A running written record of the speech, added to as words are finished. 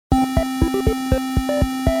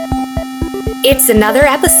It's another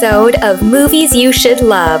episode of Movies You Should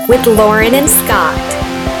Love with Lauren and Scott.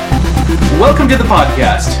 Welcome to the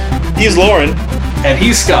podcast. He's Lauren. And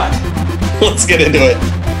he's Scott. Let's get into it.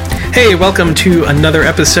 Hey, welcome to another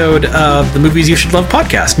episode of the Movies You Should Love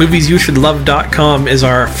podcast. MoviesYouShouldLove.com is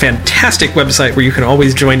our fantastic website where you can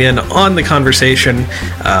always join in on the conversation,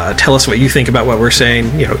 tell us what you think about what we're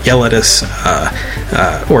saying, yell at us,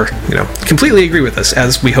 or completely agree with us,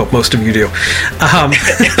 as we hope most of you do.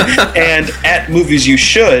 And at Movies You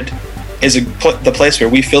Should is the place where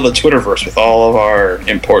we fill the Twitterverse with all of our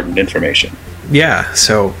important information. Yeah,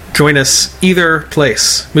 so join us either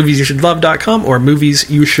place, MoviesYouShouldLove.com or Movies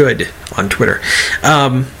You Should on Twitter.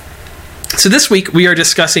 So this week we are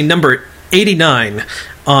discussing number 89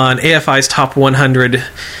 on AFI's Top 100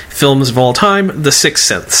 Films of All Time, The Sixth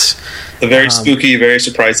Sense. The very spooky, very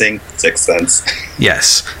surprising Sixth Sense.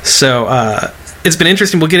 Yes, so it's been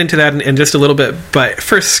interesting. We'll get into that in just a little bit. But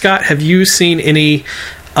first, Scott, have you seen any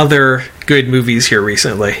other good movies here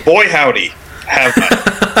recently? Boy, howdy, have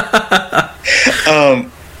I.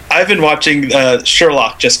 I've been watching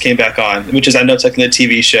Sherlock just came back on, which is, I know, technically a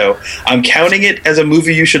TV show. I'm counting it as a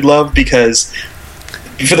movie you should love because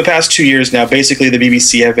for the past 2 years now, basically the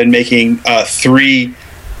BBC have been making 3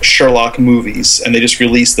 Sherlock movies, and they just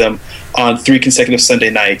released them on 3 consecutive Sunday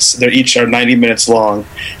nights. They each are 90 minutes long,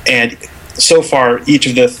 and so far each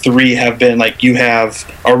of the 3 have been like, you have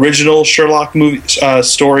original Sherlock movie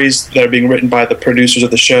stories that are being written by the producers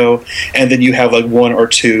of the show, and then you have like 1 or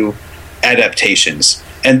 2 adaptations.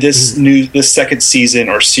 And this second season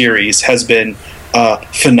or series has been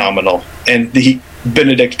phenomenal, and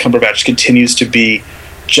Benedict Cumberbatch continues to be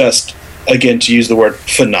just, again, to use the word,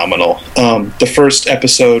 phenomenal. The first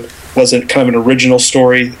episode was kind of an original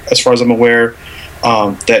story, as far as I'm aware,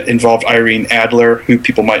 that involved Irene Adler, who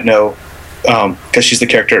people might know because she's the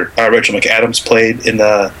character Rachel McAdams played in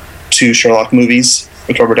the 2 Sherlock movies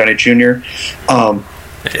with Robert Downey Jr.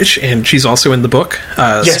 And she's also in the book.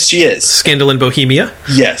 Yes, she is. Scandal in Bohemia.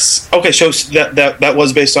 Yes. Okay, so that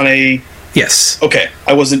was based on a. Yes. Okay,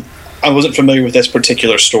 I wasn't familiar with this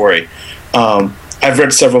particular story. I've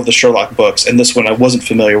read several of the Sherlock books, and this one I wasn't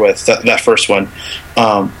familiar with. That first one,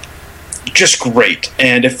 just great.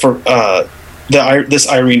 And if for this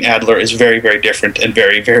Irene Adler is very, very different and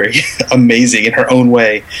very, very amazing in her own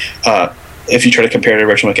way. If you try to compare to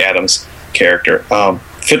Rachel McAdams' character.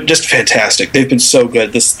 Just fantastic. They've been so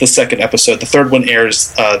good. The second episode, the third one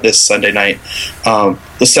airs this Sunday night.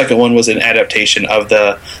 The second one was an adaptation of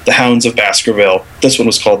the Hounds of Baskerville. This one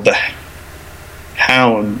was called The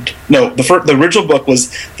Hound. No, the original book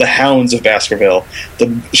was The Hounds of Baskerville.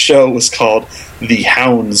 The show was called The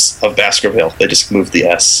Hounds of Baskerville. They just moved the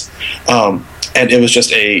S. And it was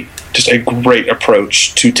just a great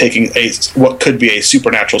approach to taking what could be a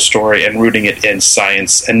supernatural story and rooting it in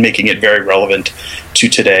science and making it very relevant to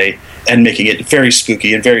today and making it very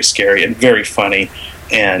spooky and very scary and very funny.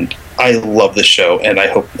 And I love this show, and I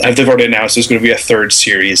hope they've already announced there's going to be a 3rd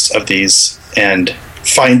series of these, and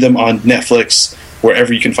find them on Netflix,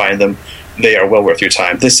 wherever you can find them. They are well worth your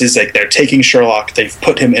time. This is like they're taking Sherlock, they've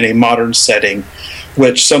put him in a modern setting,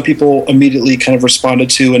 which some people immediately kind of responded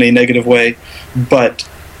to in a negative way, but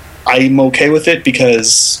I'm okay with it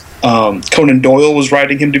because Conan Doyle was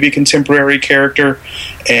writing him to be a contemporary character,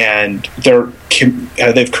 and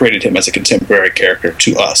they've created him as a contemporary character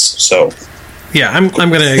to us. So, yeah, I'm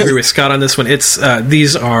going to agree with Scott on this one. It's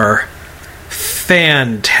these are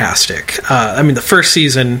fantastic. I mean, the first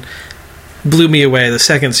season blew me away. The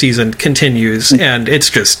second season continues, and it's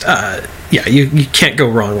just you can't go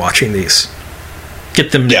wrong watching these.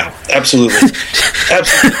 Get them now. Yeah, absolutely.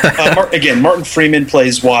 Again, Martin Freeman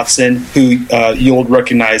plays Watson, who you'll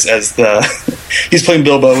recognize as he's playing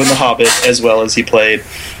Bilbo in The Hobbit, as well as he played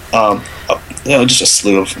just a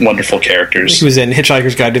slew of wonderful characters. He was in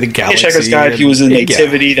Hitchhiker's Guide to the Galaxy. Hitchhiker's Guide. He was in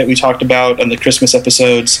Nativity that we talked about on the Christmas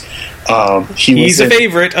episodes. He's a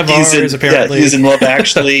favorite of ours, apparently. Yeah, he's in Love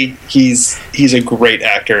Actually. He's a great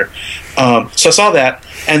actor. So I saw that,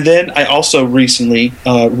 and then I also recently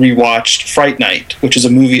rewatched Fright Night, which is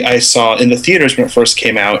a movie I saw in the theaters when it first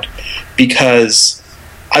came out, because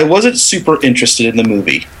I wasn't super interested in the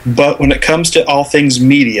movie. But when it comes to all things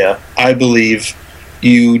media, I believe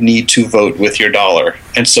you need to vote with your dollar.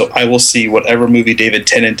 And so I will see whatever movie David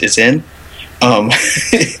Tennant is in, even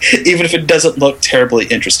if it doesn't look terribly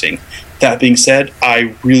interesting. That being said,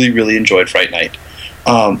 I really, really enjoyed Fright Night.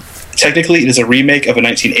 Technically, it is a remake of a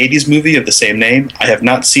 1980s movie of the same name. I have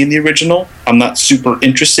not seen the original. I'm not super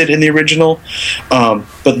interested in the original.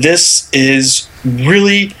 But this is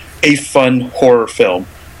really a fun horror film.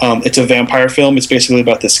 It's a vampire film. It's basically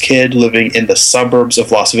about this kid living in the suburbs of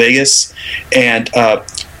Las Vegas, and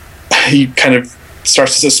he kind of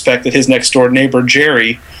starts to suspect that his next door neighbor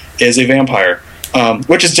Jerry is a vampire,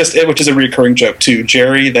 which is a recurring joke too.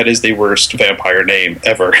 Jerry, that is the worst vampire name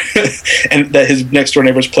ever, and that his next door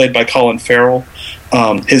neighbor is played by Colin Farrell.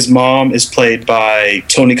 His mom is played by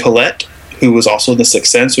Toni Collette, who was also in The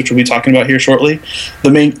Sixth Sense, which we'll be talking about here shortly.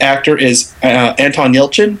 The main actor is Anton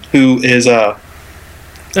Yelchin, who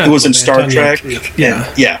was in Star Trek.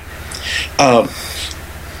 Yeah.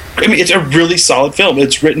 I mean, it's a really solid film.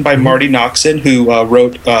 It's written by Marty Noxon, who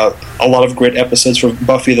wrote a lot of great episodes for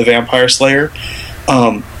Buffy the Vampire Slayer.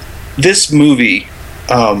 This movie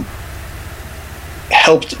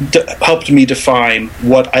helped me define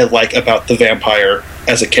what I like about the vampire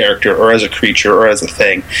as a character or as a creature or as a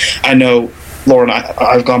thing. I know, Lauren,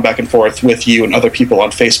 I've gone back and forth with you and other people on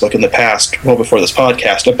Facebook in the past, well before this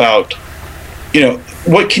podcast, about,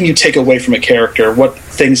 what can you take away from a character? What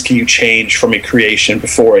things can you change from a creation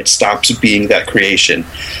before it stops being that creation?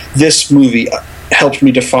 This movie helped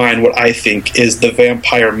me define what I think is the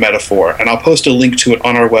vampire metaphor, and I'll post a link to it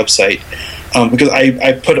on our website, because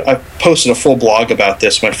I posted a full blog about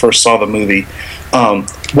this when I first saw the movie.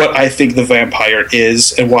 What I think the vampire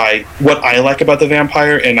is and what I like about the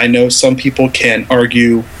vampire, and I know some people can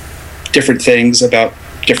argue different things about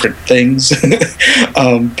different things,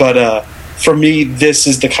 but for me, this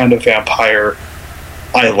is the kind of vampire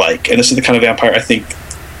I like, and this is the kind of vampire I think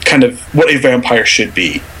kind of what a vampire should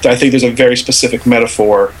be. I think there's a very specific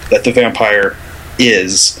metaphor that the vampire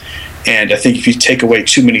is, and I think if you take away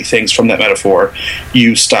too many things from that metaphor,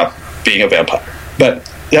 you stop being a vampire.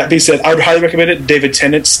 But that being said, I would highly recommend it. David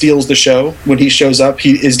Tennant steals the show when he shows up.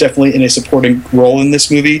 He is definitely in a supporting role in this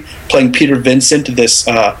movie, playing Peter Vincent, this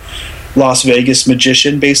Las Vegas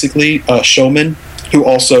magician, basically, showman, who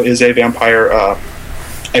also is a vampire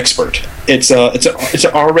expert. It's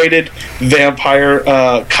an R-rated vampire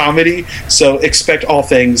comedy, so expect all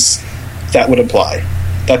things that would imply.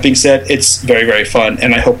 That being said, it's very, very fun,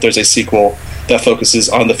 and I hope there's a sequel that focuses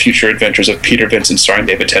on the future adventures of Peter Vincent starring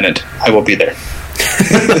David Tennant. I will be there.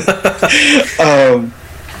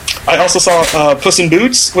 I also saw Puss in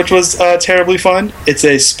Boots, which was terribly fun. It's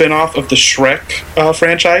a spin-off of the Shrek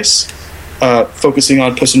franchise, focusing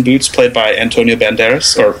on Puss in Boots, played by Antonio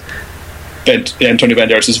Banderas, or Antonio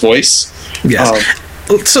Banderas' voice. Yes.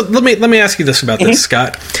 So let me ask you this about this,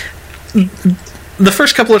 Scott. The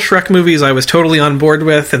first couple of Shrek movies I was totally on board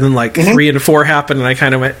with, and then 3 and 4 happened, and I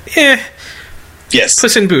kind of went, Yes.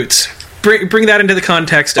 Puss in Boots. Bring that into the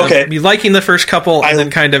context of me liking the first couple, and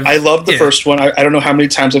then kind of... I love the first one. I don't know how many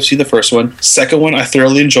times I've seen the first one. Second one, I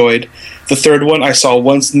thoroughly enjoyed. The third one, I saw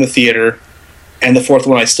once in the theater, and the fourth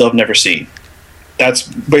one, I still have never seen. That's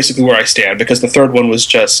basically where I stand, because the third one was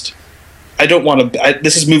just... I don't want to...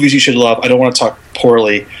 This is movies you should love. I don't want to talk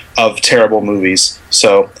poorly of terrible movies.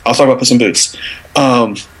 So I'll talk about Puss in Boots.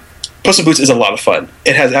 Puss in Boots is a lot of fun.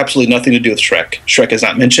 It has absolutely nothing to do with Shrek. Shrek is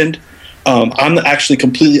not mentioned. I'm actually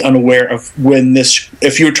completely unaware of when this...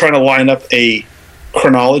 If you were trying to line up a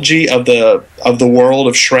chronology of the world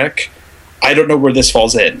of Shrek, I don't know where this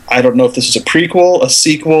falls in. I don't know if this is a prequel, a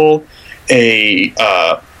sequel, a...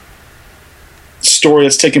 story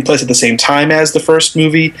that's taking place at the same time as the first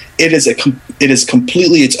movie. It is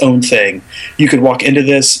completely its own thing. You could walk into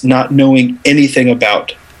this not knowing anything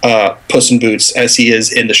about Puss in Boots as he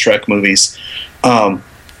is in the Shrek movies, and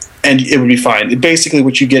it would be fine. Basically,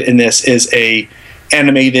 what you get in this is a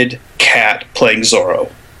animated cat playing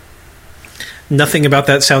Zorro. Nothing about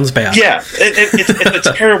that sounds bad. Yeah, it's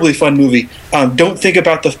a terribly fun movie. Don't think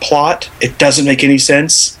about the plot. It doesn't make any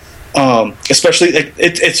sense. Especially,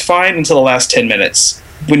 it's fine until the last 10 minutes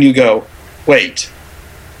when you go, wait,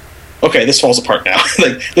 okay, this falls apart now.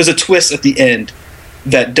 There's a twist at the end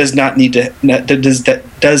that does not need to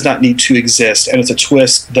exist, and it's a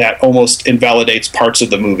twist that almost invalidates parts of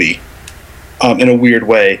the movie in a weird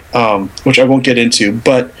way, which I won't get into.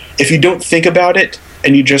 But if you don't think about it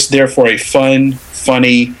and you're just there for a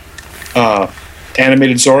funny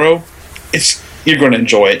animated Zorro, you're going to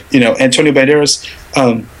enjoy it. Antonio Banderas.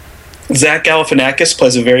 Zach Galifianakis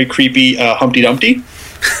plays a very creepy Humpty Dumpty.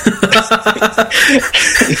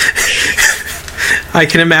 I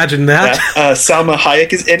can imagine that. Salma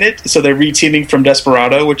Hayek is in it, so they're reteaming from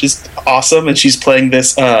Desperado, which is awesome, and she's playing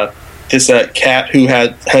this cat who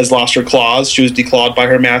has lost her claws. She was declawed by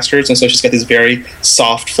her masters, and so she's got these very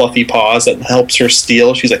soft, fluffy paws that helps her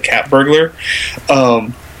steal. She's a cat burglar,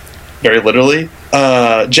 very literally.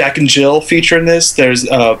 Jack and Jill feature in this. There's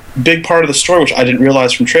a big part of the story, which I didn't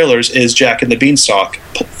realize from trailers, is Jack and the Beanstalk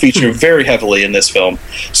feature very heavily in this film.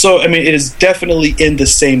 So, I mean, it is definitely in the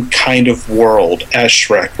same kind of world as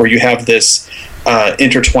Shrek, where you have this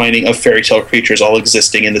intertwining of fairy tale creatures all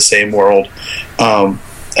existing in the same world.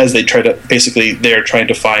 as they try to basically they're trying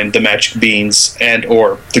to find the magic beans and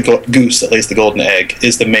or the goose that lays the golden egg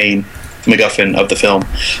is the main MacGuffin of the film.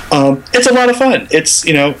 It's a lot of fun. It's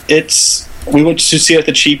we went to see it at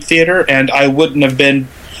the cheap theater, and I wouldn't have been.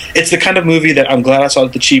 It's the kind of movie that I'm glad I saw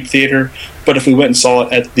at the cheap theater, but if we went and saw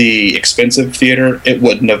it at the expensive theater, it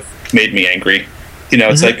wouldn't have made me angry.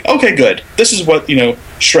 It's like, okay, good. This is what,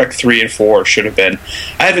 Shrek 3 and 4 should have been.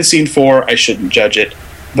 I haven't seen 4, I shouldn't judge it,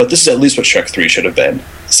 but this is at least what Shrek 3 should have been.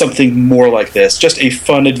 Something more like this. Just a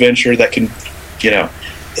fun adventure that can,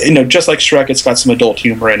 just like Shrek, it's got some adult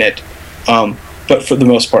humor in it. But for the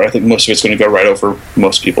most part, I think most of it's going to go right over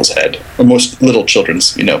most people's head, or most little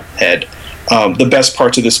children's, head. The best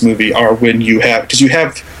parts of this movie are when you have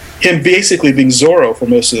him basically being Zorro for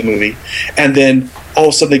most of the movie, and then all of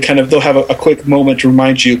a sudden they'll have a quick moment to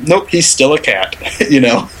remind you, nope, he's still a cat,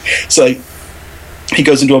 So he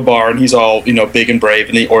goes into a bar and he's all, big and brave,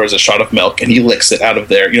 and he orders a shot of milk and he licks it out of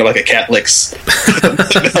there, like a cat licks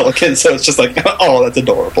milk, and so it's just like, oh, that's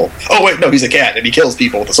adorable. Oh wait, no, he's a cat and he kills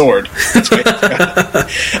people with a sword. That's great.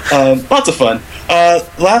 Lots of fun.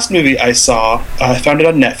 Last movie I saw, I found it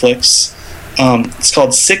on Netflix. It's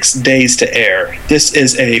called 6 Days to Air. This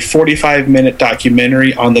is a 45-minute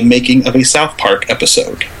documentary on the making of a South Park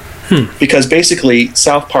episode. Because basically,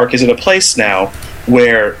 South Park is in a place now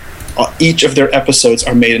where each of their episodes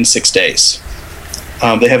are made in 6 days.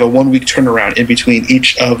 They have a 1-week turnaround in between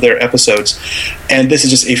each of their episodes. And this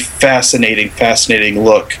is just a fascinating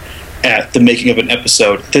look at the making of an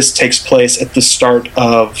episode. This takes place at the start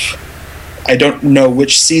of, I don't know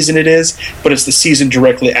which season it is, but it's the season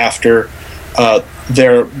directly after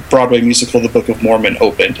their Broadway musical, The Book of Mormon,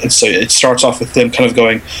 opened. And so it starts off with them kind of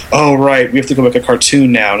going, oh, right, we have to go make a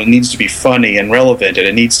cartoon now, and it needs to be funny and relevant, and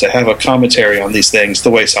it needs to have a commentary on these things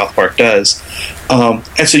the way South Park does.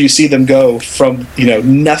 And so you see them go from,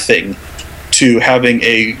 nothing to having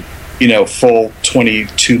a, full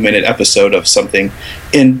 22-minute episode of something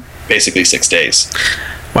in basically 6 days.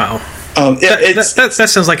 Wow. That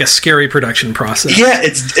sounds like a scary production process. Yeah,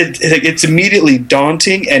 it's immediately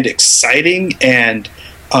daunting and exciting and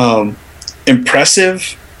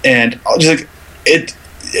impressive, and just like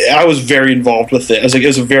I was very involved with it. It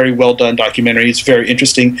was a very well done documentary. It's very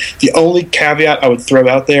interesting. The only caveat I would throw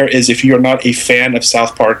out there is if you're not a fan of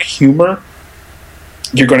South Park humor,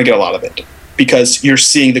 you're going to get a lot of it because you're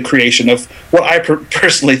seeing the creation of what I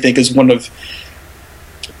personally think is one of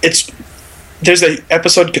There's an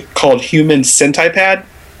episode called Human Centipede,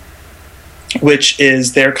 which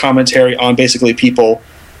is their commentary on basically people,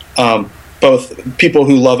 both people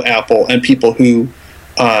who love Apple and people who,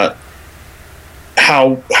 how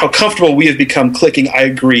comfortable we have become clicking "I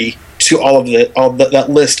agree" to all that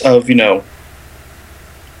list of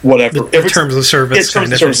whatever the terms of service.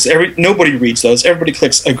 Nobody reads those. Everybody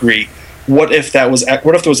clicks "agree." What if there was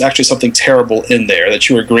actually something terrible in there that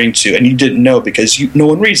you were agreeing to and you didn't know because no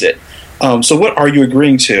one reads it? So what are you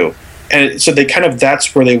agreeing to? And so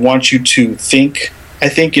that's where they want you to think. I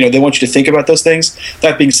think, they want you to think about those things.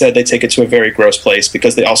 That being said, they take it to a very gross place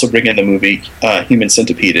because they also bring in the movie Human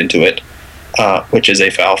Centipede into it, which is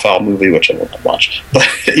a foul movie, which I will not watch. But,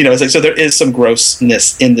 it's like, so there is some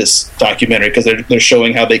grossness in this documentary because they're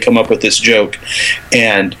showing how they come up with this joke.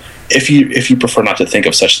 And if you prefer not to think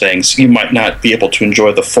of such things, you might not be able to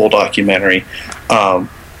enjoy the full documentary.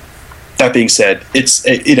 That being said, it's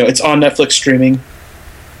on Netflix streaming.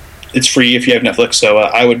 It's free if you have Netflix, so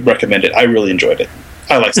I would recommend it. I really enjoyed it.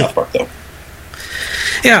 I like South Park, though.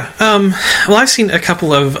 Yeah. Well, I've seen a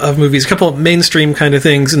couple of movies, a couple of mainstream kind of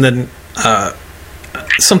things, and then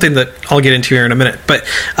something that I'll get into here in a minute. But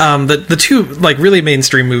the two really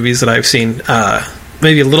mainstream movies that I've seen,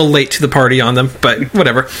 maybe a little late to the party on them, but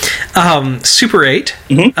whatever. Super 8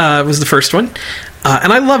 was the first one,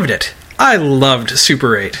 and I loved it. I loved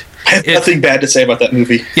Super 8. I have nothing bad to say about that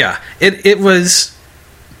movie. Yeah, it was,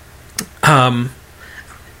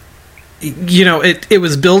 it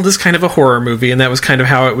was billed as kind of a horror movie, and that was kind of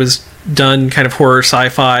how it was done, kind of horror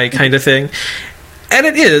sci-fi kind of thing. And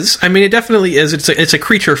it is. I mean, it definitely is. It's a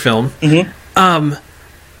creature film. Mm-hmm.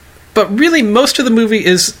 But really, most of the movie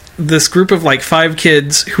is this group of 5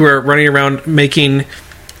 kids who are running around making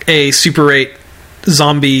a Super 8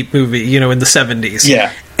 zombie movie, in the 70s.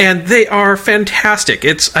 Yeah. And they are fantastic.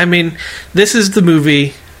 This is the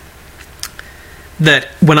movie that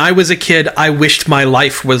when I was a kid, I wished my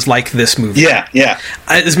life was like this movie. Yeah, yeah.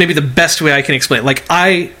 Is maybe the best way I can explain it.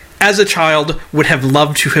 I, as a child, would have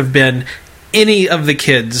loved to have been any of the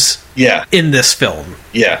kids in this film.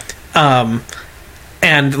 Yeah.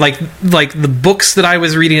 And the books that I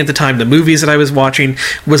was reading at the time, the movies that I was watching,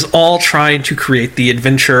 was all trying to create the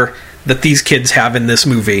adventure that these kids have in this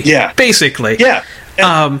movie. Yeah. Basically. Yeah.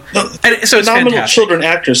 And so it's phenomenal fantastic. children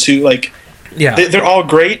actors who like. Yeah, They're all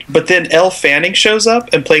great, but then Elle Fanning shows up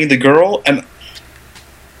and playing the girl, and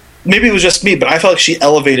maybe it was just me, but I felt like she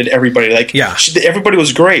elevated everybody. Like, Yeah. Everybody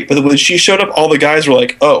was great, but when she showed up, all the guys were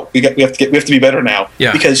like, "Oh, we have to be better now,"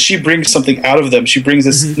 Yeah. because she brings something out of them. She brings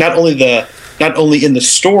this not only in the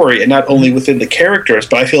story and not only within the characters,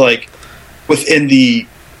 but I feel like within the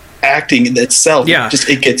acting in itself, Yeah.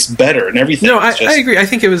 it gets better and everything. no, It's I agree. I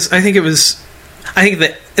think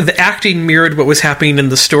that the acting mirrored what was happening in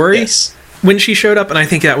the story Yes. when she showed up, and I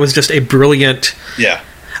think that was just a brilliant. Yeah.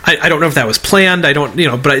 I don't know if that was planned. I don't,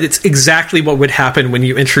 but it's exactly what would happen when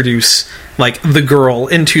you introduce like the girl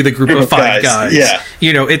into the group of five guys. Yeah.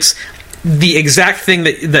 It's the exact thing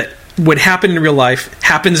that would happen in real life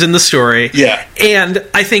happens in the story. Yeah. And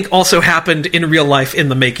I think also happened in real life in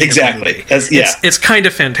the making Exactly. of the movie. Yeah. It's kind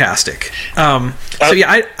of fantastic. So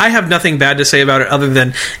yeah, I have nothing bad to say about it other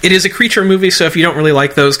than it is a creature movie, so if you don't really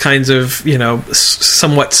like those kinds of,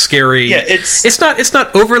 somewhat scary. Yeah, it's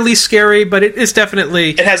not overly scary, but it is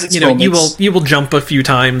definitely, It has its you moments. will jump a few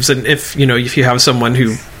times, and if you have someone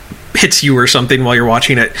who hits you or something while you're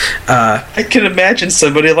watching it, I can imagine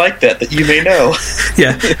somebody like that you may know.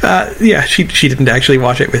 she didn't actually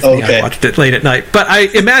watch it with me. Okay. I watched it late at night, but I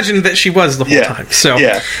imagined that she was the whole Yeah. time. So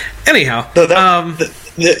Yeah. anyhow, No,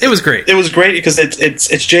 it was great. It was great because it's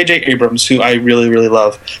J.J. Abrams, who I really, really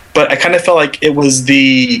love. But I kind of felt like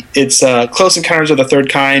it's Close Encounters of the Third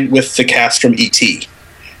Kind with the cast from E.T.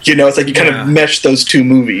 It's like you kind Yeah. of mesh those two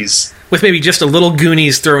movies. With maybe just a little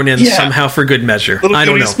Goonies thrown in Yeah. somehow for good measure. Little I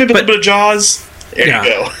don't Goonies, know. maybe a But little bit of Jaws. There Yeah.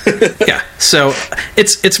 you go. yeah, so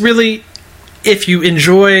it's really, if you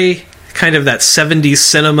enjoy kind of that 70s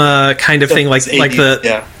cinema kind of thing, like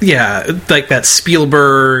 80s, like that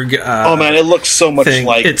Spielberg. Oh man, it looks so much thing.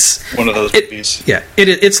 like It's one of those movies. Yeah,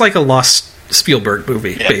 it's like a lost Spielberg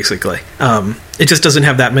movie, Yeah. basically. It just doesn't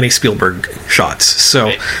have that many Spielberg shots. So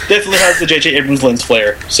It definitely has the J.J. Abrams lens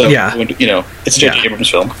flare. So Yeah. it's a J.J. Yeah. Abrams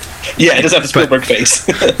film. Yeah, it doesn't have the Spielberg face.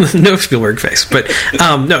 no Spielberg face, but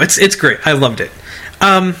no, it's great. I loved it.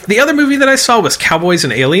 The other movie that I saw was Cowboys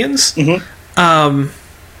and Aliens. Mm-hmm.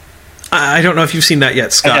 I don't know if you've seen that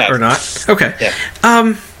yet, Scott, have. or not. Okay. Yeah.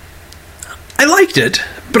 I liked it,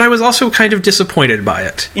 but I was also kind of disappointed by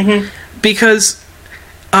it. Mm-hmm. Because,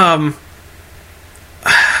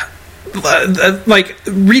 like,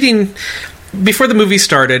 reading... Before the movie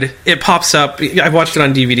started, it pops up... I watched it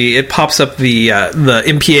on DVD. It pops up the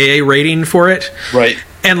MPAA rating for it. Right.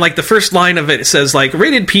 And, like, the first line of it says, like,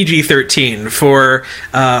 rated PG-13 for...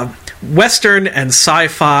 Western and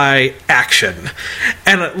sci-fi action,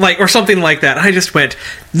 and like, or something like that. I just went,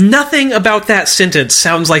 nothing about that sentence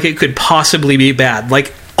sounds like it could possibly be bad.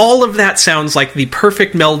 Like, all of that sounds like the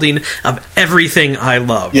perfect melding of everything I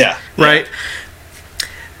love. Yeah. Right?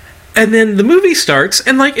 And then the movie starts,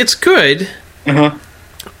 and like, it's good, Uh-huh.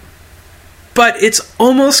 but it's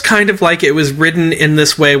almost kind of like it was written in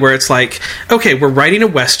this way where it's like, okay, we're writing a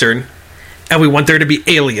Western, and we want there to be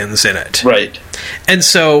aliens in it. Right. And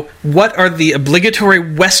so, what are the obligatory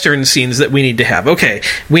Western scenes that we need to have? Okay,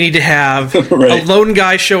 we need to have Right. a lone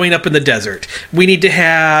guy showing up in the desert. We need to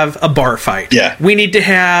have a bar fight. Yeah. We need to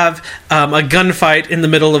have a gunfight in the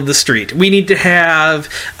middle of the street. We need to have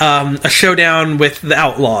a showdown with the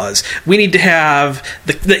outlaws. We need to have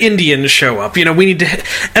the Indians show up. We need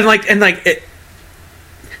to...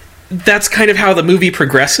 That's kind of how the movie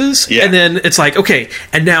progresses. Yeah. And then it's like, okay,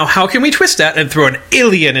 and now how can we twist that and throw an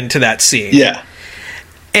alien into that scene? Yeah.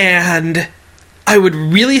 And I would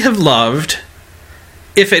really have loved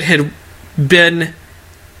if it had been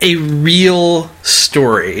a real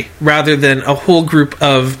story rather than a whole group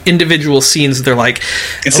of individual scenes that they're like,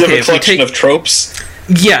 Instead okay, of a collection of tropes.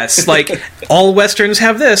 Yes, like, all Westerns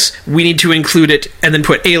have this, we need to include it and then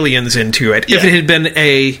put aliens into it. If Yeah. it had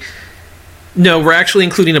been no, we're actually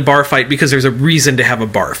including a bar fight because there's a reason to have a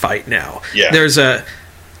bar fight now. Yeah. There's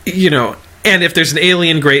and if there's an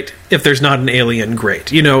alien, great. If there's not an alien,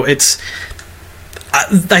 great. It's...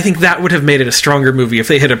 I think that would have made it a stronger movie if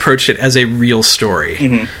they had approached it as a real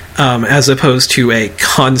story, as opposed to a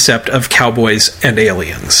concept of cowboys and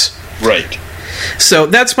aliens. Right. So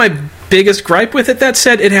that's my biggest gripe with it. That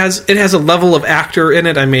said, it has a level of actor in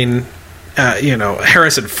it. I mean...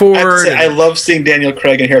 Harrison Ford. I love seeing Daniel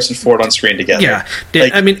Craig and Harrison Ford on screen together. Yeah,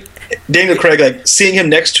 Daniel Craig, like, seeing him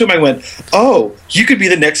next to him, I went, "Oh, you could be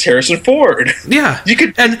the next Harrison Ford." Yeah, You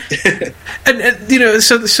could, and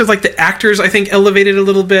so like the actors, I think, elevated a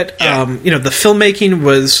little bit. Yeah. The filmmaking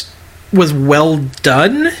was well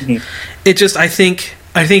done. Mm-hmm. It just, I think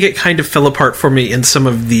it kind of fell apart for me in some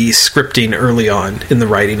of the scripting early on in the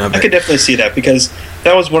writing of it. I could definitely see that, because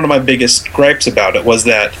that was one of my biggest gripes about it, was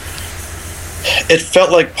that it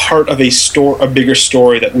felt like part of a bigger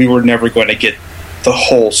story that we were never going to get the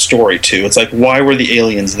whole story to. It's like, why were the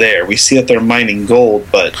aliens there? We see that they're mining gold,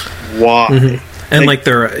 but why? Mm-hmm.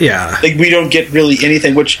 And we don't get really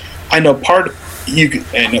anything. Which I know part of you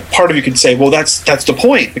could say, well, that's the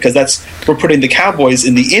point, because we're putting the cowboys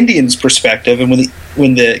in the Indians' perspective, and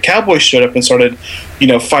when the cowboys showed up and started,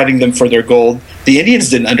 fighting them for their gold, the Indians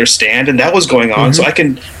didn't understand, and that was going on. Mm-hmm. So I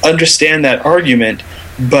can understand that argument,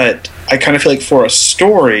 but I kind of feel like for a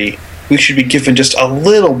story, we should be given just a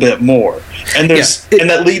little bit more. And and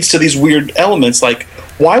that leads to these weird elements, like,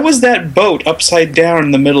 why was that boat upside down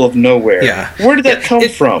in the middle of nowhere? Yeah. Where did that come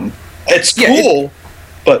from? It's cool,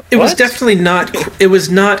 but it was definitely not. It was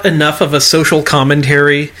not enough of a social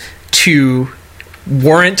commentary to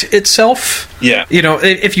warrant itself. Yeah.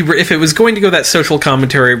 If it was going to go that social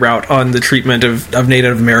commentary route on the treatment of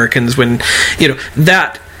Native Americans, when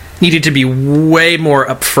that needed to be way more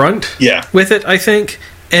upfront. With it, I think.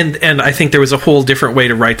 And I think there was a whole different way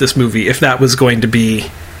to write this movie if that was going to be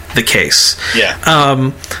the case.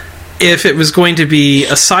 Yeah. If it was going to be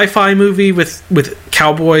a sci-fi movie with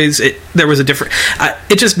cowboys, there was a different...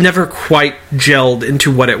 it just never quite gelled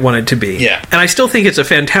into what it wanted to be. Yeah. And I still think it's a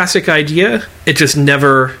fantastic idea. It just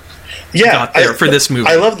never got there for this movie.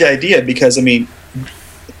 I love the idea because, we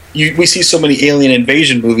see so many alien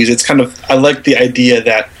invasion movies. It's kind of... I like the idea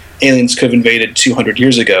that aliens could have invaded 200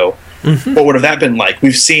 years ago. Mm-hmm. What would have that been like?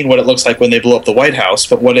 We've seen what it looks like when they blew up the White House,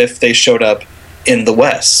 but what if they showed up in the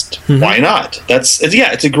West? Mm-hmm. Why not?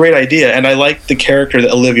 It's a great idea, and I like the character that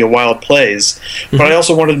Olivia Wilde plays, but mm-hmm. I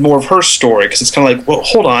also wanted more of her story, because it's kind of like, well,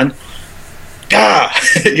 hold on.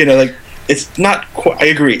 It's not I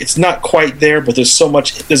agree, it's not quite there, but there's a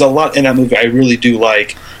lot in that movie I really do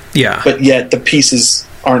like. Yeah. But yet the pieces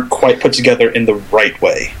aren't quite put together in the right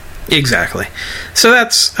way. Exactly. So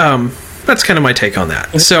that's kind of my take on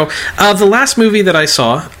that. So the last movie that I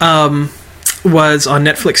saw was on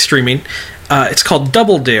Netflix streaming. It's called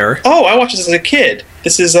Double Dare. Oh, I watched this as a kid.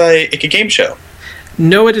 This is a game show.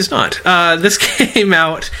 No, it is not. This came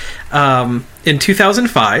out in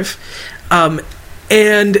 2005.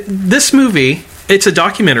 And this movie, it's a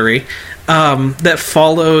documentary that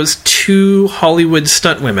follows two Hollywood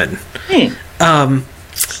stunt women.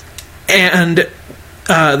 And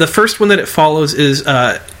the first one that it follows is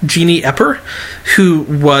Jeannie Epper, who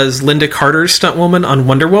was Linda Carter's stunt woman on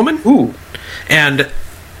Wonder Woman. Ooh. And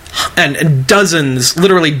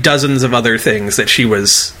literally dozens of other things that she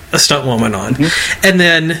was a stunt woman on. Mm-hmm. And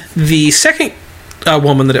then the second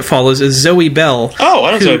woman that it follows is Zoe Bell. Oh,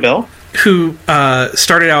 I know Zoe Bell. Who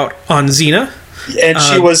started out on Xena. And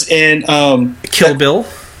she was in... Kill Bill.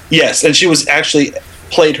 Yes, and she was actually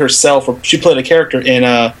played herself, or she played a character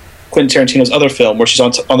in Quentin Tarantino's other film where she's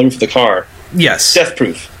on the roof of the car. Yes. Death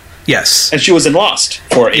Proof. Yes. And she was in Lost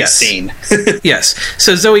for a scene. Yes.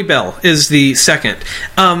 So Zoe Bell is the second.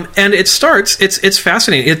 And it starts, it's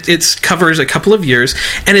fascinating. It covers a couple of years,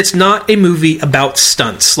 and it's not a movie about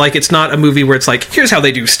stunts. Like, it's not a movie where it's like, here's how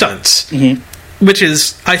they do stunts. Mm-hmm. Which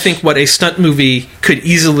is, I think, what a stunt movie could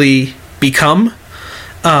easily become.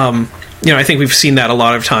 I think we've seen that a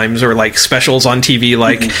lot of times, or like specials on TV,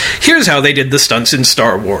 like, mm-hmm. here's how they did the stunts in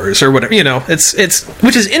Star Wars, or whatever. It's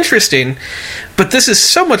which is interesting, but this is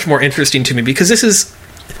so much more interesting to me because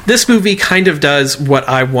this movie kind of does what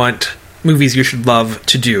I want Movies You Should Love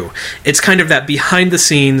to do. It's kind of that behind the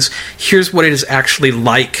scenes, here's what it is actually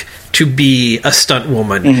like to be a stunt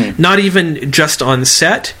woman. Mm-hmm. Not even just on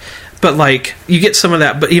set, but like, you get some of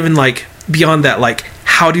that, but even like beyond that, like,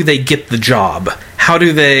 how do they get the job? How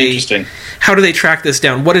do they track this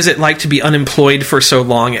down? What is it like to be unemployed for so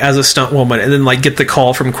long as a stunt woman and then like get the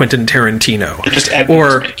call from Quentin Tarantino?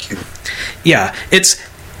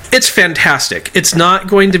 It's fantastic. It's not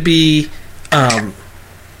going to be other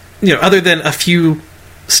than a few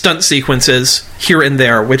stunt sequences here and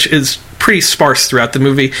there, which is pretty sparse throughout the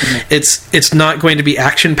movie. Mm-hmm. It's not going to be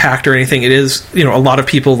action packed or anything. It is, a lot of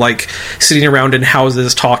people like sitting around in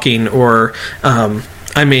houses talking, or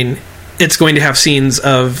it's going to have scenes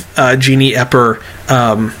of Jeannie Epper,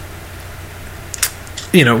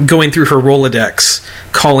 going through her Rolodex,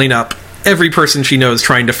 calling up every person she knows,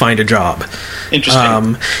 trying to find a job.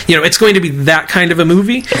 Interesting. It's going to be that kind of a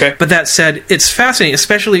movie. Okay. But that said, it's fascinating,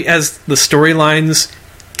 especially as the storylines,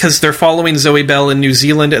 because they're following Zoe Bell in New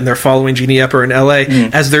Zealand and they're following Jeannie Epper in LA,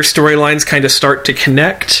 as their storylines kind of start to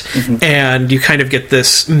connect, and you kind of get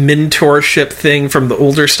this mentorship thing from the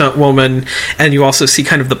older stunt woman, and you also see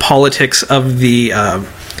kind of the politics of the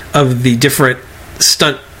different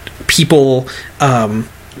stunt people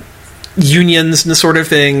unions and sort of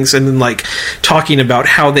things, and then like talking about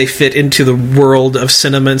how they fit into the world of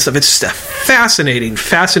cinema and stuff. It's just a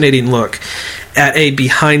fascinating look at a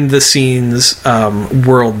behind-the-scenes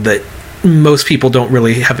world that most people don't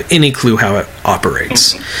really have any clue how it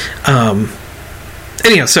operates.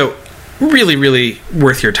 Anyhow, so really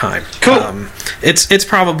worth your time. Cool. It's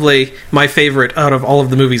probably my favorite out of all of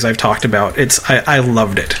the movies I've talked about. I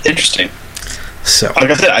loved it. Interesting. So, like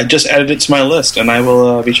I said, I just added it to my list, and I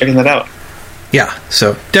will be checking that out. Yeah,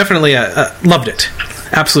 so definitely loved it.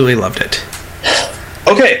 Absolutely loved it.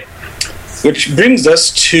 Okay, which brings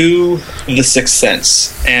us to The Sixth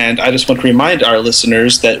Sense. And I just want to remind our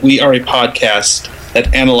listeners that we are a podcast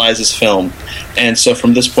that analyzes film. And so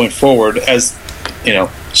from this point forward, as you know,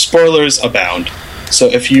 spoilers abound. So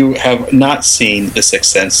if you have not seen The Sixth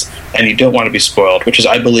Sense and you don't want to be spoiled, which is,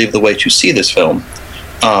 I believe, the way to see this film,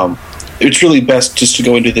 it's really best just to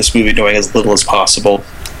go into this movie knowing as little as possible.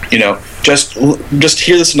 You know, just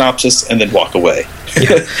hear the synopsis and then walk away.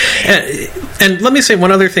 Yeah. And let me say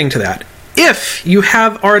one other thing to that. If you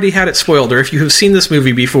have already had it spoiled, or if you have seen this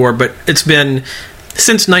movie before, but it's been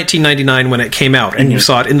since 1999 when it came out, and you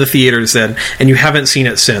saw it in the theaters then, and you haven't seen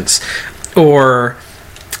it since, or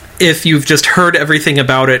if you've just heard everything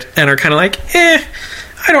about it and are kind of like, I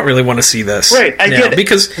don't really want to see this. Right, I get it.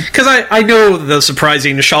 Because I know the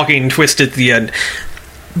surprising, shocking twist at the end.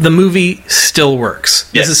 The movie still works.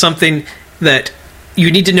 Yes. This is something that you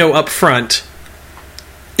need to know up front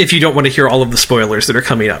if you don't want to hear all of the spoilers that are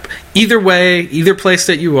coming up. Either way, either place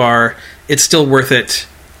that you are, it's still worth it.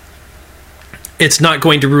 It's not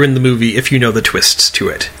going to ruin the movie if you know the twists to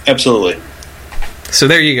it. Absolutely. So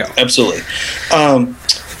there you go. Absolutely.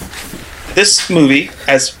 This movie,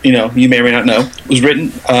 as you know, you may or may not know, was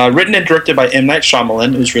written and directed by M. Night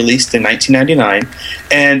Shyamalan. It was released in 1999,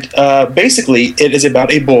 and basically, it is about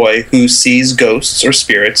a boy who sees ghosts or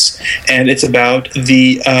spirits, and it's about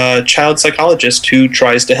the child psychologist who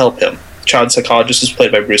tries to help him. Child psychologist is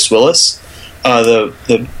played by Bruce Willis.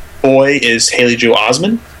 The boy is Haley Joel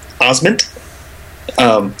Osment,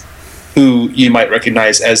 who you might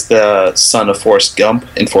recognize as the son of Forrest Gump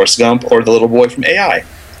in Forrest Gump, or the little boy from AI.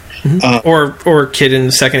 Mm-hmm. Or Kid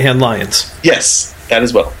in Secondhand Lions. Yes, that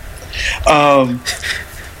as well.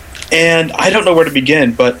 And I don't know where to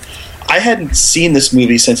begin, but I hadn't seen this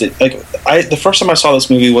movie since the first time I saw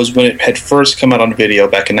this movie was when it had first come out on video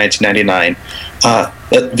back in 1999.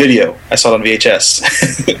 That video, I saw it on VHS.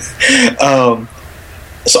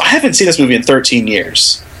 So I haven't seen this movie in 13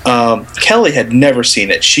 years. Kelly had never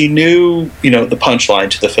seen it. She knew, the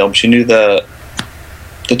punchline to the film. She knew the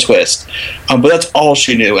twist, but that's all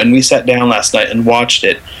she knew. And we sat down last night and watched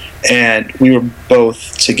it, and we were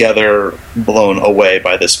both together blown away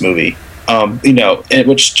by this movie. I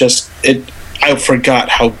forgot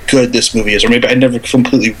how good this movie is, or maybe I never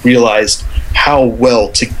completely realized how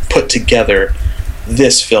well put together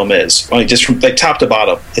this film is. Like, just from top to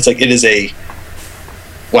bottom, it's like it is a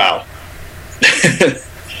wow.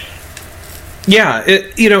 Yeah,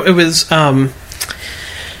 it was.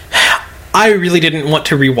 I really didn't want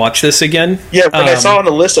to rewatch this again. Yeah, when I saw it on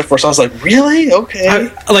the list at first, I was like, really? Okay.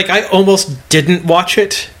 I almost didn't watch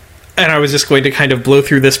it, and I was just going to kind of blow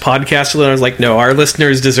through this podcast, and I was like, no, our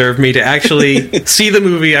listeners deserve me to actually see the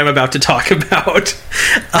movie I'm about to talk about.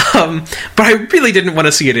 But I really didn't want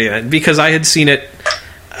to see it again, because I had seen it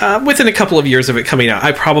within a couple of years of it coming out.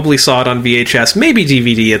 I probably saw it on VHS, maybe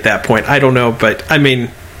DVD at that point. I don't know, but I mean,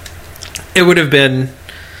 it would have been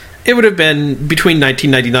between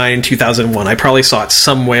 1999 and 2001. I probably saw it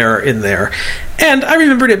somewhere in there. And I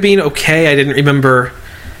remembered it being okay. I didn't remember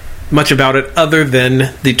much about it other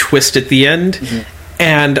than the twist at the end. Mm-hmm.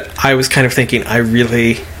 And I was kind of thinking, I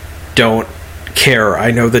really don't care.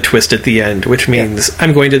 I know the twist at the end, which means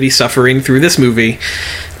I'm going to be suffering through this movie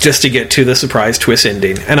just to get to the surprise twist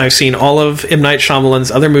ending. And I've seen all of M. Night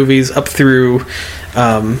Shyamalan's other movies up through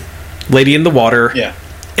Lady in the Water. Yeah.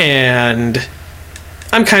 And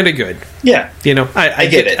I'm kind of good. Yeah. I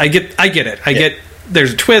get it. I get it. I get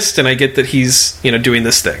there's a twist, and I get that he's, doing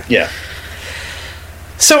this thing. Yeah.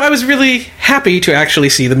 So I was really happy to actually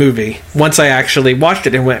see the movie once I actually watched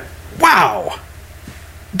it and went, wow,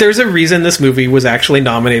 there's a reason this movie was actually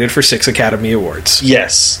nominated for 6 Academy Awards.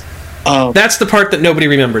 Yes. That's the part that nobody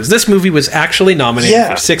remembers. This movie was actually nominated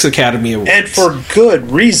for 6 Academy Awards. And for good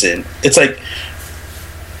reason. It's like,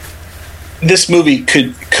 this movie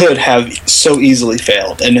could have so easily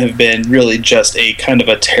failed and have been really just a kind of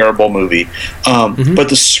a terrible movie. But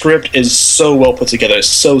the script is so well put together, it's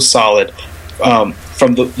so solid, from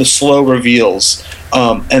the slow reveals,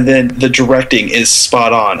 and then the directing is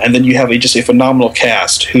spot on, and then you have just a phenomenal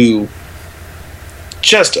cast who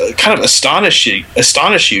just kind of astonish you.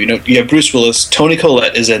 You know, you have Bruce Willis. Toni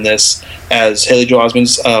Collette is in this as Haley Joel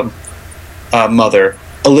Osment's mother.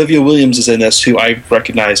 Olivia Williams is in this, who I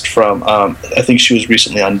recognized from, I think she was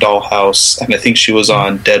recently on Dollhouse, and I think she was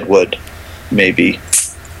on Deadwood, maybe.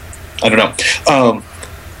 I don't know.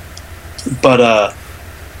 But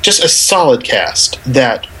just a solid cast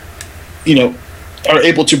that, you know, are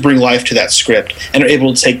able to bring life to that script and are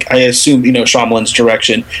able to take, I assume, you know, Shyamalan's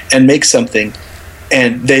direction and make something.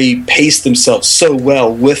 And they pace themselves so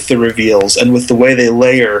well with the reveals and with the way they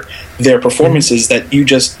layer their performances that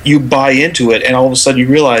you buy into it, and all of a sudden you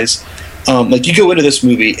realize, like, you go into this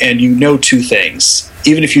movie and you know two things,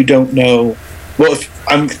 even if you don't know. Well, if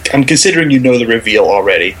I'm considering you know the reveal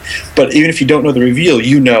already, but even if you don't know the reveal,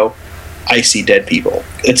 you know, I see dead people.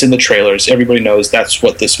 It's in the trailers. Everybody knows that's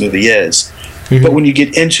what this movie is. Mm-hmm. But when you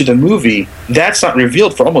get into the movie, that's not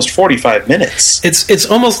revealed for almost 45 minutes. It's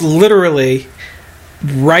almost literally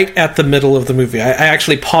right at the middle of the movie. I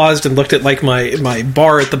actually paused and looked at, like, my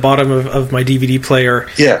bar at the bottom of my DVD player,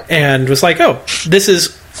 and was like, oh, this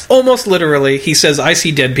is almost literally, he says, I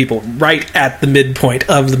see dead people, right at the midpoint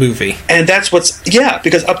of the movie. And that's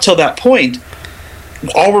because up till that point,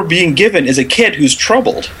 all we're being given is a kid who's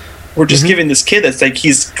troubled. We're just giving this kid that's like,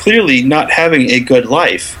 he's clearly not having a good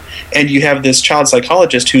life. And you have this child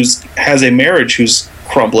psychologist who has a marriage who's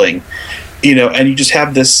crumbling, you know, and you just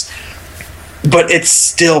have this. But it's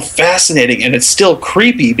still fascinating, and it's still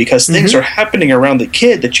creepy because things are happening around the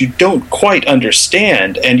kid that you don't quite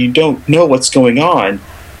understand, and you don't know what's going on.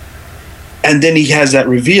 And then he has that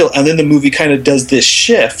reveal, and then the movie kind of does this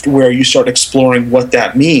shift where you start exploring what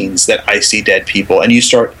that means, that I see dead people, and you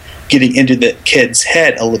start getting into the kid's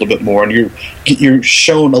head a little bit more, and you're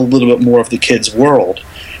shown a little bit more of the kid's world.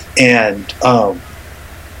 And I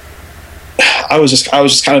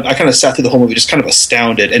kind of sat through the whole movie just kind of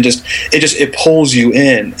astounded, and it pulls you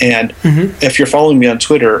in. And if you're following me on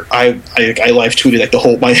Twitter, I live tweeted like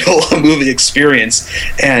my whole movie experience,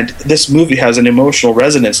 and this movie has an emotional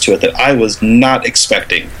resonance to it that I was not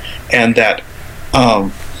expecting, and that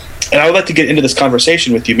and I would like to get into this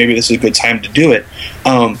conversation with you. Maybe this is a good time to do it.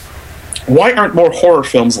 Why aren't more horror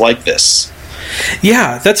films like this?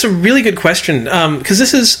 Yeah, that's a really good question, because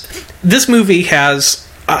this movie has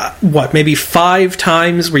maybe 5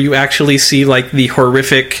 times where you actually see, like, the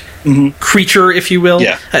horrific creature, if you will.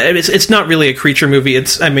 Yeah. It's not really a creature movie. You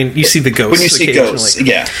see the ghosts. When you see ghosts,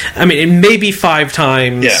 yeah. I mean, it may be 5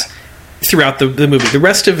 times throughout the movie. The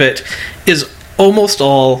rest of it is almost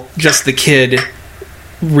all just the kid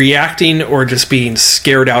reacting or just being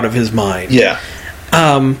scared out of his mind. Yeah.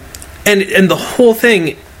 And the whole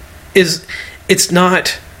thing is, it's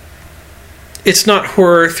not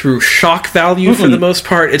horror through shock value for the most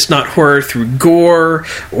part. It's not horror through gore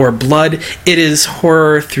or blood. It is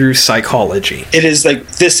horror through psychology. It is like,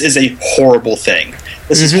 this is a horrible thing.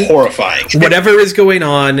 This is horrifying. Whatever is going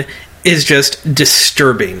on is just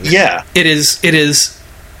disturbing. Yeah. It is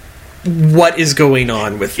what is going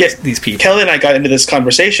on with these people. Kelly and I got into this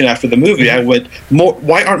conversation after the movie. I went,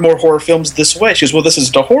 why aren't more horror films this way? She goes, well, this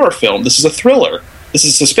isn't a horror film. This is a thriller. This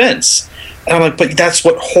is suspense. And I'm like, but that's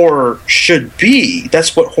what horror should be.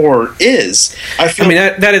 That's what horror is.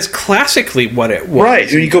 That is classically what it was.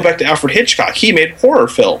 Right. When you go back to Alfred Hitchcock, he made horror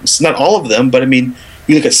films. Not all of them, but I mean,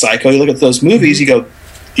 you look at Psycho, you look at those movies, you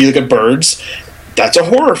look at Birds, that's a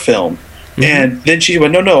horror film. And then she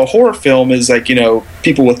went, no, a horror film is like, you know,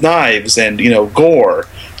 people with knives and, you know, gore.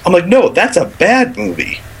 I'm like, no, that's a bad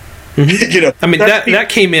movie. You know, I mean, that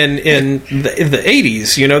came in the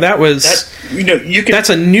 80s. You know, that's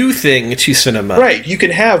a new thing to cinema. Right. You can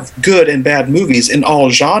have good and bad movies in all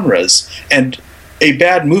genres, and a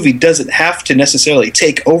bad movie doesn't have to necessarily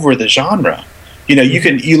take over the genre. You know,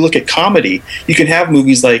 you look at comedy. You can have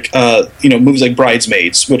movies like movies like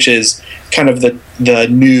Bridesmaids, which is kind of the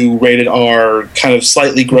new rated R, kind of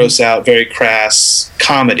slightly gross out, very crass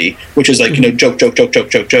comedy, which is like, you know, joke.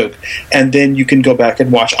 And then you can go back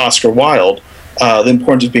and watch Oscar Wilde, The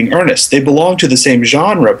Importance of Being Earnest. They belong to the same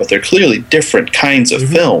genre, but they're clearly different kinds of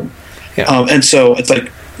film. Yeah. And so it's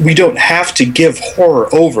like, we don't have to give horror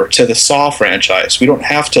over to the Saw franchise. We don't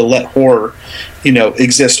have to let horror, you know,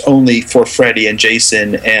 exist only for Freddy and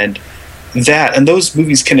Jason and that. And those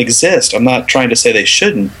movies can exist. I'm not trying to say they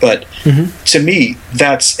shouldn't, but to me,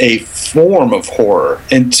 that's a form of horror.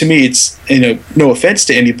 And to me, it's, you know, no offense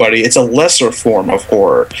to anybody, it's a lesser form of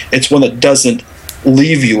horror. It's one that doesn't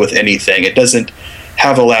leave you with anything. It doesn't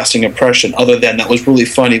have a lasting impression other than that was really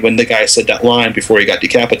funny when the guy said that line before he got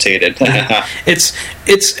decapitated. It's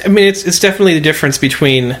definitely the difference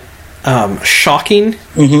between shocking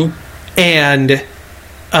and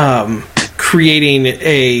creating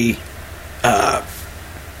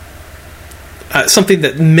something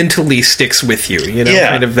that mentally sticks with you,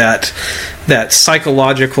 kind of that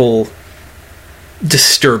psychological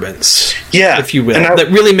disturbance, if you will, that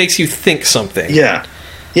really makes you think something. Yeah.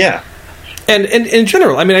 And in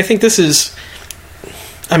general, I mean, I think this is,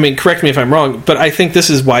 I mean, correct me if I'm wrong, but I think this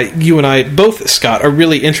is why you and I both, Scott, are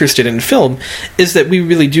really interested in film, is that we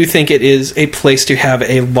really do think it is a place to have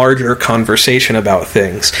a larger conversation about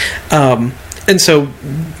things. And so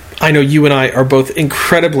I know you and I are both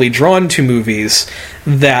incredibly drawn to movies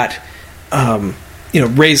that,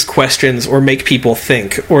 raise questions or make people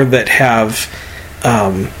think, or that have,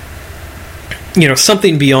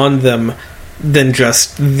 something beyond them than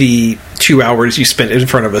just the 2 hours you spent in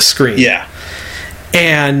front of a screen. Yeah.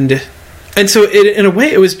 And so in a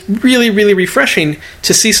way, it was really, really refreshing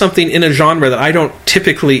to see something in a genre that I don't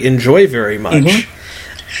typically enjoy very much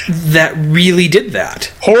that really did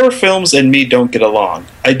that. Horror films and me don't get along.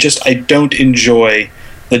 I don't enjoy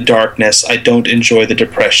the darkness. I don't enjoy the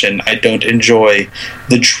depression. I don't enjoy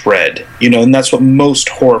the dread. And that's what most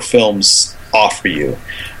horror films offer you.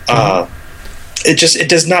 It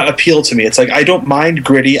does not appeal to me. It's like, I don't mind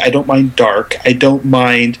gritty. I don't mind dark. I don't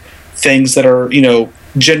mind things that are,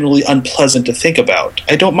 generally unpleasant to think about.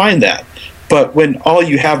 I don't mind that. But when all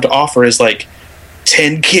you have to offer is like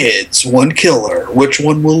 10 kids, 1 killer, which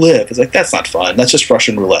one will live? It's like, that's not fun. That's just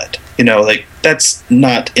Russian roulette. That's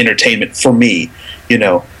not entertainment for me,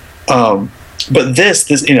 But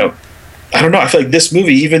this, I don't know. I feel like this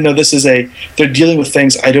movie, even though they're dealing with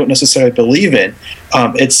things I don't necessarily believe in,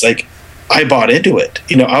 it's like, I bought into it.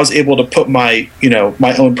 I was able to put my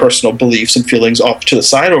own personal beliefs and feelings off to the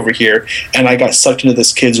side over here, and I got sucked into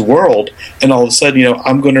this kid's world. And all of a sudden,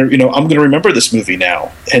 I'm gonna remember this movie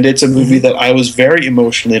now. And it's a movie that I was very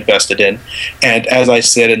emotionally invested in. And as I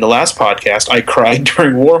said in the last podcast, I cried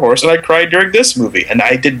during War Horse, and I cried during this movie, and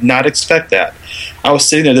I did not expect that. I was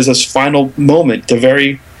sitting there. There's this final moment, the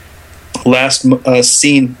very last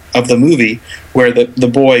scene of the movie, where the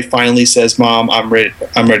boy finally says, "Mom, I'm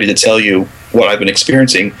ready to tell you what I've been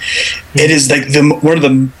experiencing." It is like one of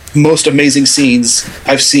the most amazing scenes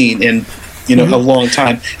I've seen in a long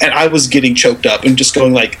time, and I was getting choked up and just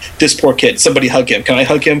going like, "This poor kid! Somebody hug him! Can I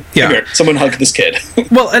hug him? Yeah. Come here, someone hug this kid."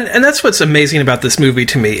 Well, and that's what's amazing about this movie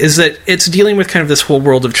to me, is that it's dealing with kind of this whole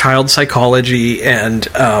world of child psychology and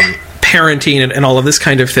parenting and all of this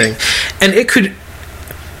kind of thing, and it could.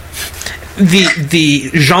 The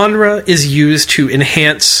genre is used to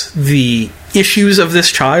enhance the issues of this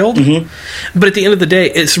child, but at the end of the day,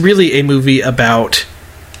 it's really a movie about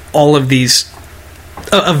all of these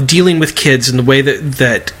of dealing with kids in the way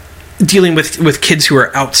that dealing with kids who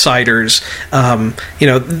are outsiders. The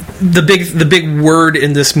big word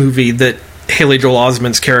in this movie that Haley Joel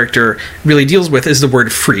Osment's character really deals with is the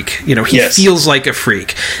word freak. He feels like a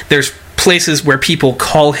freak. There's places where people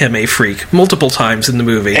call him a freak multiple times in the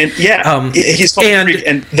movie, and he's called a freak.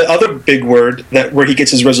 And the other big word where he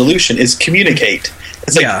gets his resolution is communicate.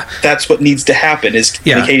 It's like, that's what needs to happen, is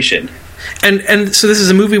communication. And so this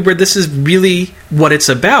is a movie where this is really what it's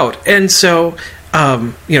about. And so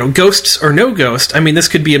ghosts or no ghost, I mean, this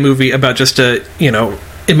could be a movie about just a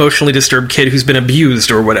emotionally disturbed kid who's been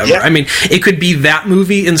abused or whatever. I mean, it could be that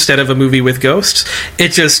movie instead of a movie with ghosts.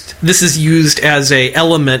 This is used as a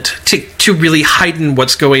element to really heighten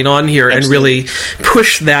what's going on here. Absolutely. And really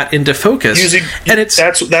push that into focus.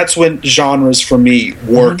 That's when genres for me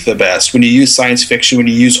work the best. When you use science fiction, when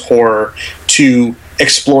you use horror to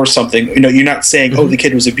explore something, you're not saying, "Oh, the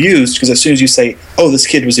kid was abused," because as soon as you say, "Oh, this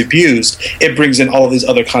kid was abused," it brings in all of these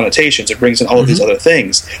other connotations. It brings in all of these other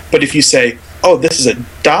things. But if you say, "Oh, this is a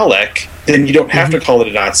Dalek," then you don't have to call it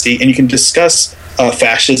a Nazi, and you can discuss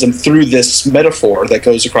fascism through this metaphor that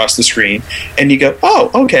goes across the screen, and you go, "Oh,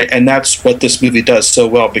 okay." And that's what this movie does so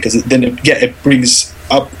well, because it brings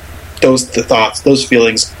up those thoughts, those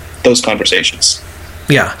feelings, those conversations.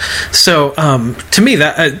 Yeah. So to me,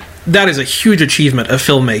 that is a huge achievement of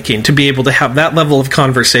filmmaking, to be able to have that level of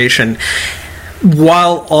conversation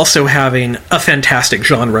while also having a fantastic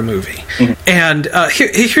genre movie. And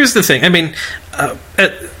here's the thing. I mean,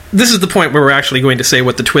 this is the point where we're actually going to say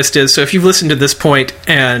what the twist is. So if you've listened to this point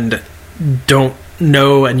and don't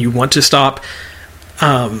know and you want to stop,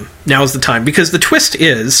 now's the time. Because the twist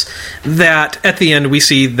is that at the end we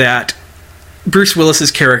see that Bruce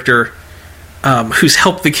Willis's character, who's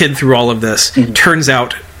helped the kid through all of this, turns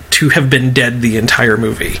out to have been dead the entire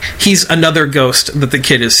movie. He's another ghost that the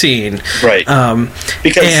kid is seeing. Right.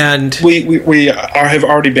 Because we have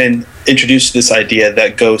already been introduced to this idea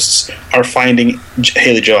that ghosts are finding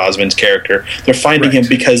Haley Joel Osment's character. They're finding him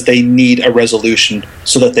because they need a resolution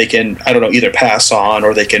so that they can, I don't know, either pass on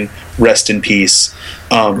or they can rest in peace.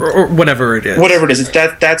 Or whatever it is. Whatever it is.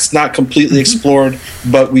 That's not completely explored,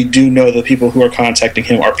 but we do know the people who are contacting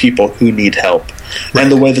him are people who need help. Right.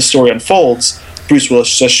 And the way the story unfolds, Bruce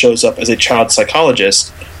Willis just shows up as a child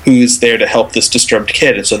psychologist who's there to help this disturbed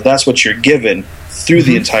kid. And so that's what you're given through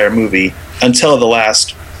the entire movie until the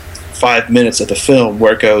last 5 minutes of the film,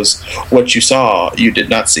 where it goes, what you saw, you did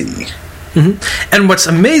not see. And what's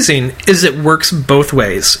amazing is it works both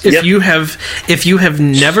ways. If you have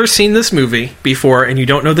never seen this movie before and you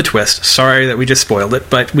don't know the twist, sorry that we just spoiled it,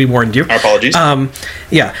 but we warned you. Our apologies.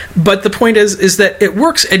 But the point is that it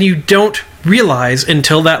works, and you don't realize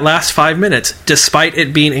until that last 5 minutes, despite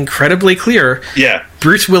it being incredibly clear,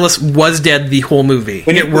 Bruce Willis was dead the whole movie.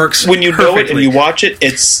 It works when you perfectly. Know it and you watch it.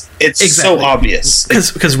 It's exactly. So obvious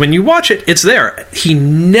because when you watch it, it's there. He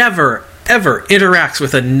never ever interacts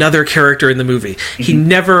with another character in the movie. He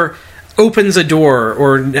never opens a door,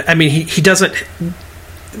 or I mean, he doesn't.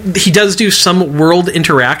 He does do some world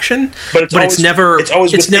interaction, but it's never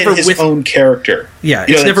within his own character. Yeah,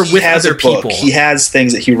 it's never with other people. He has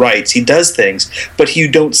things that he writes. He does things, but you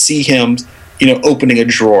don't see him, opening a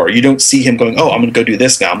drawer. You don't see him going, "Oh, I'm going to go do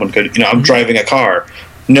this now. I'm going to go. I'm driving a car."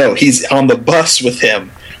 No, he's on the bus with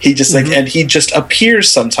him. He just and he just appears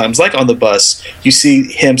sometimes, like on the bus. You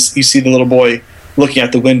see him. You see the little boy looking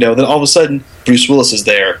out the window. Then all of a sudden, Bruce Willis is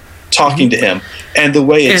there talking to him. And the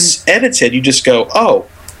way it's edited, you just go, "Oh,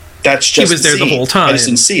 that's just he was there the whole time." I just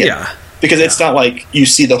didn't see it because it's not like you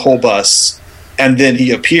see the whole bus and then he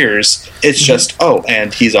appears. It's just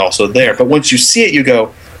and he's also there. But once you see it, you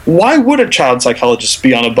go, why would a child psychologist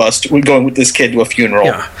be on a bus going with this kid to a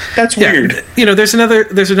funeral? That's weird. There's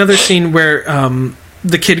another scene where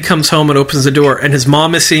the kid comes home and opens the door, and his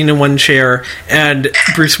mom is sitting in one chair, and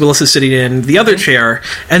Bruce Willis is sitting in the other chair,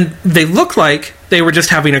 and they look like they were just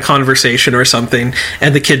having a conversation or something,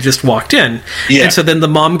 and the kid just walked in. And so then the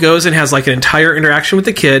mom goes and has like an entire interaction with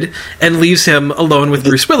the kid and leaves him alone with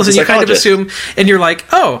Bruce Willis, and you kind of assume, and you're like,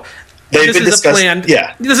 oh, this is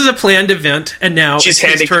a planned event, and now she's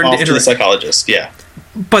handing him off to the psychologist.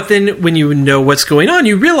 But then when you know what's going on,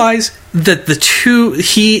 you realize that the two,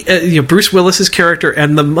 Bruce Willis's character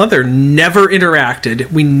and the mother never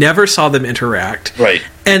interacted. We never saw them interact. Right.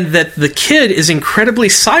 And that the kid is incredibly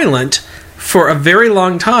silent for a very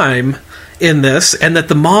long time in this, and that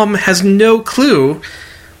the mom has no clue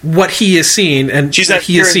what he is seeing, and she's not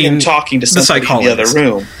hearing him talking to somebody in the other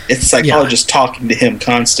room. It's the psychologist talking to him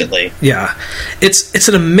constantly. Yeah, it's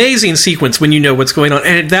an amazing sequence when you know what's going on,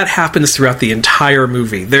 and that happens throughout the entire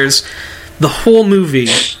movie. There's the whole movie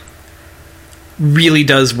really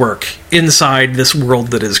does work inside this world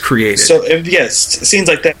that is created. So yes, scenes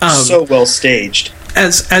like that are so well staged.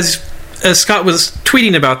 As Scott was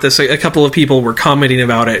tweeting about this, a couple of people were commenting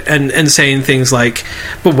about it and saying things like,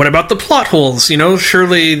 but what about the plot holes?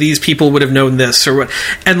 Surely these people would have known this or what.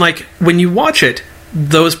 And like, when you watch it,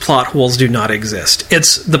 those plot holes do not exist.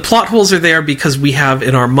 The plot holes are there because we have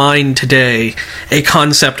in our mind today a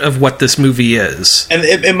concept of what this movie is. And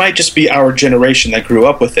it might just be our generation that grew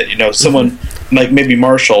up with it. Someone like maybe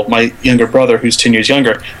Marshall, my younger brother, who's 10 years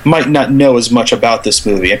younger, might not know as much about this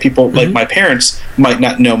movie. And people like my parents might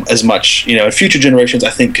not know as much. And future generations, I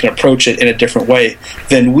think, can approach it in a different way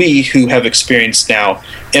than we, who have experienced now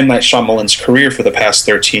M. Night Shyamalan's career for the past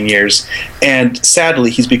 13 years. And sadly,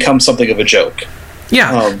 he's become something of a joke.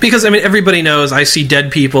 Yeah, because, everybody knows I see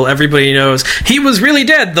dead people. Everybody knows he was really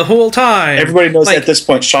dead the whole time. Everybody knows at this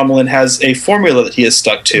point Shyamalan has a formula that he has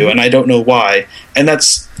stuck to, and I don't know why. And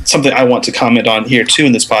that's something I want to comment on here, too,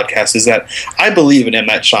 in this podcast, is that I believe in M.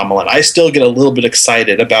 Night Shyamalan. I still get a little bit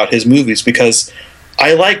excited about his movies because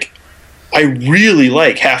I really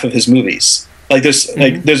like half of his movies.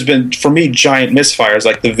 There's been, for me, giant misfires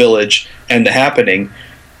like The Village and The Happening.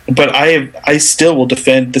 But I still will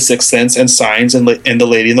defend The Sixth Sense and Signs and The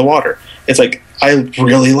Lady in the Water. It's like, I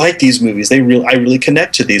really like these movies. I really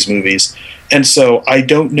connect to these movies. And so I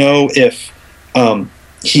don't know if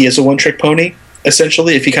he is a one-trick pony,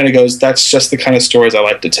 essentially, if he kind of goes, that's just the kind of stories I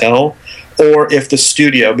like to tell, or if the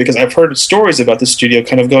studio, because I've heard stories about the studio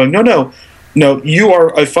kind of going, no, you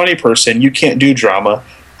are a funny person. You can't do drama.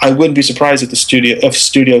 I wouldn't be surprised if the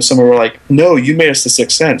studio somewhere were like, no, you made us The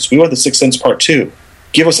Sixth Sense. We want The Sixth Sense Part 2.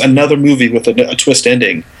 Give us another movie with a twist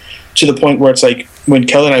ending, to the point where it's like, when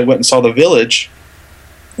Kelly and I went and saw The Village,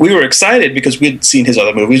 we were excited because we'd seen his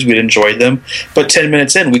other movies, we'd enjoyed them, but 10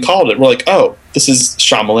 minutes in, we called it. We're like, oh, this is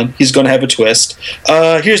Shyamalan, he's going to have a twist.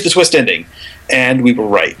 Here's the twist ending. And we were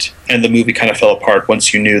right. And the movie kind of fell apart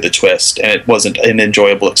once you knew the twist, and it wasn't an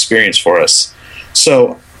enjoyable experience for us.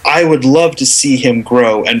 So I would love to see him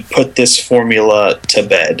grow and put this formula to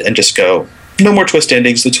bed and just go, no more twist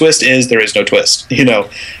endings. The twist is there is no twist.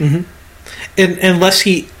 Unless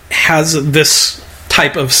he has this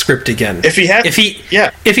type of script again. If he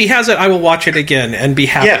has it, I will watch it again and be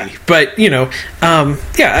happy. Yeah. But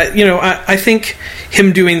I think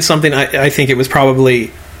him doing something. I think it was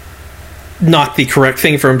probably not the correct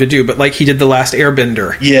thing for him to do. But like he did The Last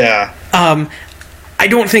Airbender. Yeah. I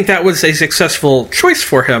don't think that was a successful choice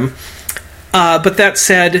for him. But that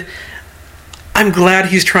said, I'm glad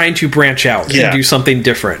he's trying to branch out and do something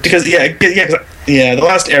different. Because The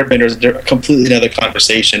Last Airbender is a completely another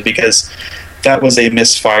conversation, because that was a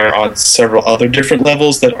misfire on several other different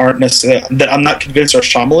levels that aren't necessarily, that I'm not convinced are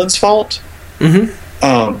Shyamalan's fault. Mm-hmm.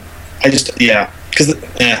 Because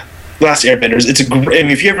Last Airbender, it's a great. I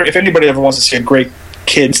mean, if anybody ever wants to see a great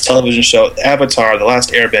kids television show, Avatar: The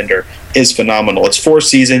Last Airbender is phenomenal. It's 4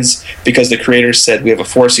 seasons because the creators said we have a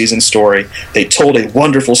 4-season story. They told a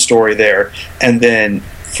wonderful story there, and then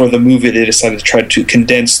for the movie they decided to try to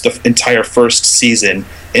condense the entire first season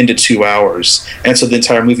into 2 hours, and so the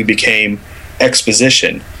entire movie became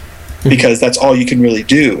exposition, because that's all you can really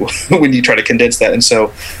do when you try to condense that. And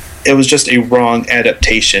so it was just a wrong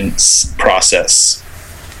adaptation process,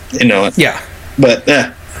 but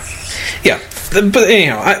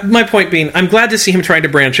anyhow, my point being, I'm glad to see him trying to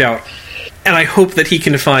branch out, and I hope that he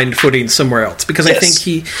can find footing somewhere else, because I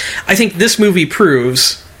think this movie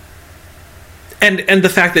proves, and the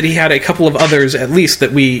fact that he had a couple of others at least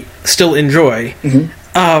that we still enjoy,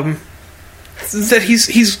 that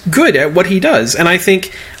he's good at what he does. And I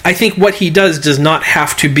think what he does not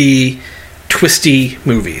have to be twisty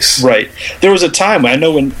movies. Right. There was a time, I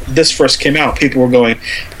know when this first came out, people were going,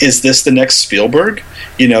 is this the next Spielberg?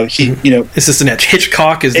 Is this the next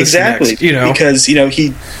Hitchcock? Is this exactly the next, because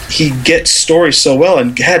he gets stories so well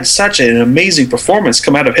and had such an amazing performance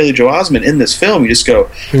come out of Haley Joel Osment in this film. You just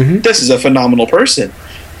go, this is a phenomenal person.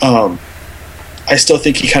 I still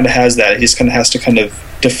think he kind of has that. He just kind of has to kind of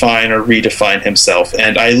define or redefine himself,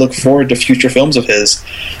 and I look forward to future films of his.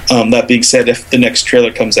 That being said, if the next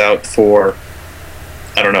trailer comes out for,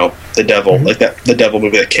 I don't know, The Devil, like the Devil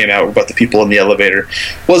movie that came out about the people in the elevator,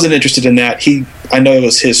 wasn't interested in that. I know it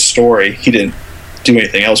was his story. He didn't do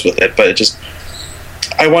anything else with it, but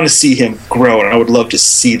I want to see him grow, and I would love to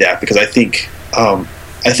see that, because I think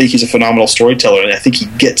he's a phenomenal storyteller, and I think he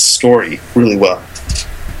gets story really well.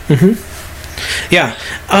 Yeah.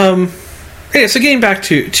 So getting back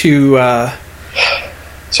to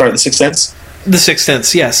sorry, The Sixth Sense. The Sixth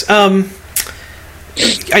Sense, yes.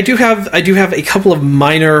 I do have a couple of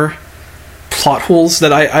minor plot holes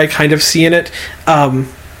that I kind of see in it, and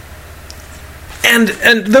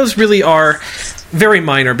those really are very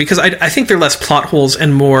minor, because I think they're less plot holes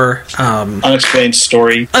and more unexplained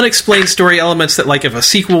story elements that, like, if a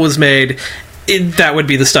sequel was made, that would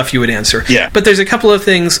be the stuff you would answer. Yeah. But there's a couple of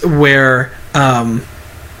things where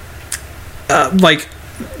like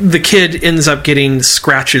the kid ends up getting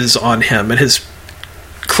scratches on him and his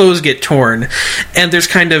clothes get torn, and there's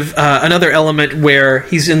kind of another element where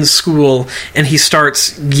he's in school and he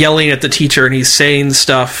starts yelling at the teacher and he's saying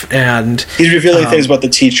stuff, and he's revealing things about the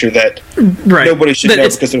teacher that nobody should know,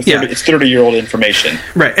 because it's 30-year-old information.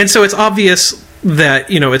 Right. And so it's obvious that,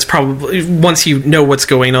 it's probably, once you know what's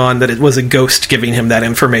going on, that it was a ghost giving him that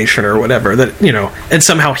information or whatever, that, and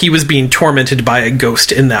somehow he was being tormented by a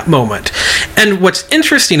ghost in that moment. And what's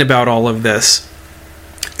interesting about all of this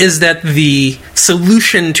is that the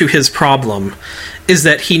solution to his problem is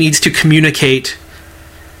that he needs to communicate,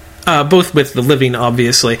 both with the living,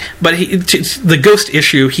 obviously, but the ghost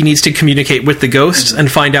issue, he needs to communicate with the ghosts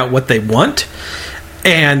and find out what they want,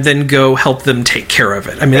 and then go help them take care of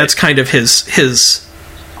it. I mean, that's kind of his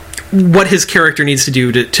what his character needs to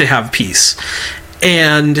do to have peace.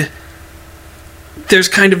 And there's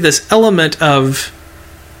kind of this element of,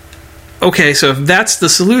 okay, so if that's the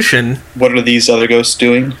solution, what are these other ghosts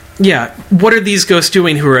doing? Yeah, what are these ghosts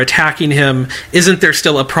doing who are attacking him? Isn't there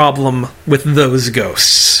still a problem with those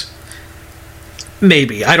ghosts?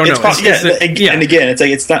 Maybe. I don't know. And again,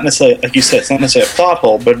 it's not necessarily, like you said, it's not necessarily a plot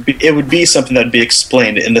hole, but it would be something that would be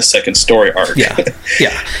explained in the second story arc.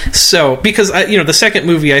 Yeah. So, because, the second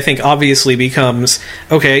movie, I think, obviously becomes,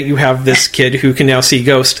 okay, you have this kid who can now see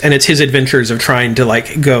ghosts, and it's his adventures of trying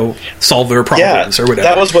to, go solve their problems or whatever.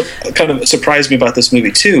 That was what kind of surprised me about this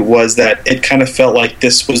movie, too, was that it kind of felt like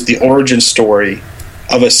this was the origin story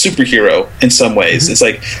of a superhero in some ways. It's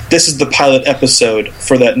like, this is the pilot episode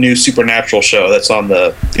for that new Supernatural show that's on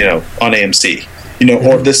the on AMC,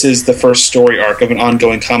 or this is the first story arc of an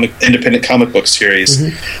ongoing independent comic book series,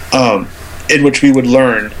 in which we would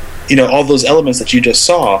learn all those elements that you just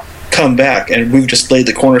saw come back, and we've just laid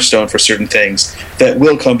the cornerstone for certain things that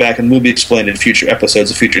will come back and will be explained in future episodes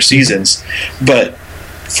of future seasons. But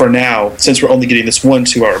for now, since we're only getting this 1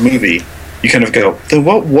 2-hour movie, you kind of go, then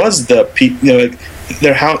what was the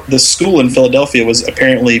the school in Philadelphia was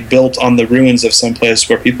apparently built on the ruins of some place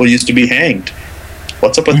where people used to be hanged.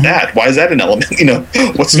 What's up with that? Why is that an element?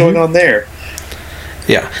 What's going on there?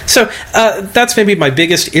 Yeah. So that's maybe my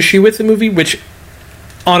biggest issue with the movie, which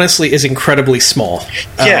honestly is incredibly small.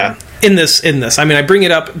 In this, I mean, I bring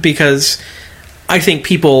it up because I think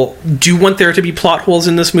people do want there to be plot holes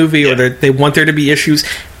in this movie, or they want there to be issues,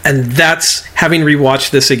 and that's, having rewatched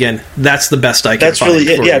this again, that's the best I can That's find.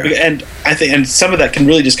 Really it, yeah. And I think, and some of that can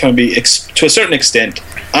really just kind of be, to a certain extent,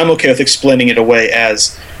 I'm okay with explaining it away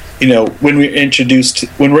as, when we're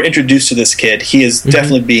introduced to this kid, he is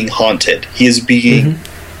definitely being haunted. He is being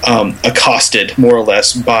accosted, more or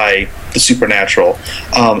less, by the supernatural,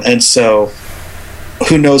 and so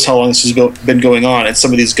who knows how long this has been going on, and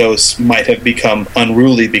some of these ghosts might have become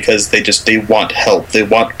unruly because they want help, they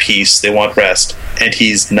want peace, they want rest, and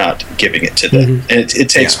he's not giving it to them. And it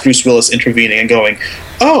takes Bruce Willis intervening and going,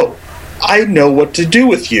 oh, I know what to do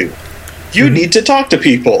with you. You need to talk to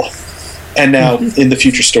people. And now in the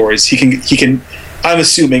future stories, he can. I'm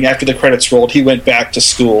assuming after the credits rolled, he went back to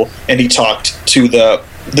school and he talked to the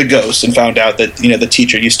ghost and found out that the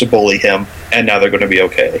teacher used to bully him, and now they're going to be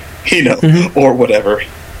okay, or whatever.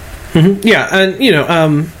 Yeah,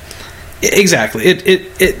 and exactly.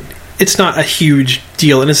 It's not a huge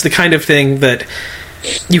deal, and it's the kind of thing that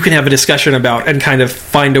you can have a discussion about and kind of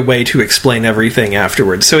find a way to explain everything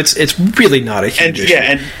afterwards. So it's really not a huge issue.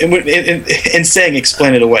 Yeah, and in saying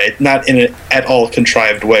explain it away, not in an at all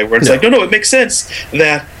contrived way where it's like, no, it makes sense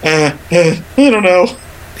that, I don't know.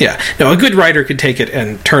 Yeah, no, a good writer could take it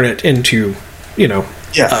and turn it into,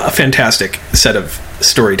 a fantastic set of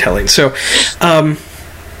storytelling. So,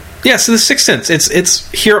 so The Sixth Sense,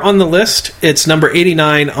 it's here on the list. It's number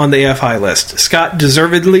 89 on the AFI list. Scott,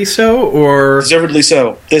 deservedly so, or? Deservedly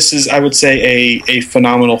so. This is, I would say, a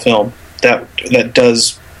phenomenal film that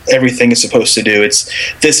does everything it's supposed to do.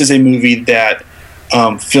 This is a movie that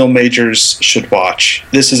film majors should watch.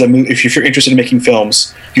 This is a movie. If you're interested in making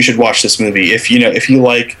films, you should watch this movie. If you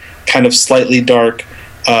like kind of slightly dark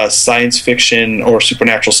science fiction or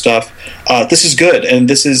supernatural stuff, this is good. And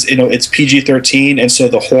this is, it's PG-13, and so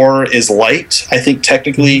the horror is light. I think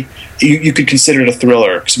technically you could consider it a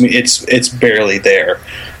thriller, because it's barely there.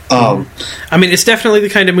 I mean, it's definitely the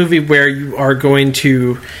kind of movie where you are going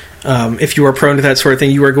to, if you are prone to that sort of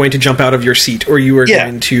thing, you are going to jump out of your seat, or you are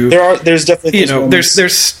going to. There's definitely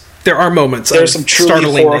there are moments. There are some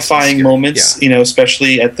truly horrifying moments,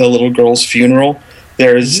 especially at the little girl's funeral.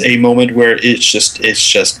 There's a moment where it just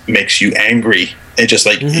makes you angry. It just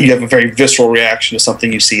you have a very visceral reaction to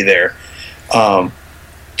something you see there. So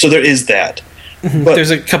there is that. But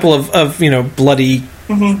there's a couple of bloody.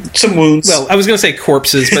 Some wounds. Well, I was going to say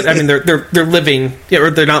corpses, but I mean they're living,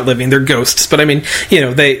 or they're not living. They're ghosts. But I mean,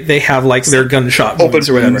 they have their gunshot wounds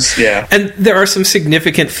or whatever. Yeah. And there are some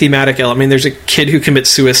significant thematic elements. I mean, there's a kid who commits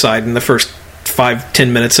suicide in the first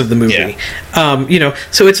 5-10 minutes of the movie. Yeah.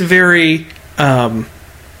 So it's very.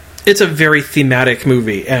 It's a very thematic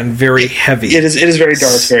movie and very heavy. It is very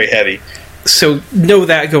dark, very heavy. So know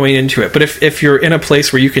that going into it. But if you're in a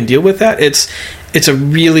place where you can deal with that, it's a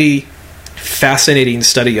really fascinating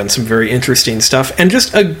study on some very interesting stuff, and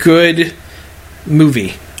just a good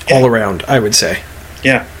movie all around, I would say.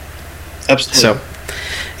 Yeah, absolutely.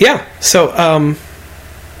 So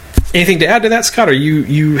anything to add to that, Scott? Are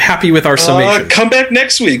you happy with our summation? Come back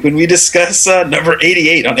next week when we discuss number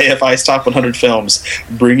 88 on AFI's Top 100 Films,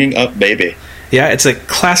 Bringing Up Baby. Yeah, it's a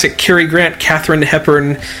classic Cary Grant, Katharine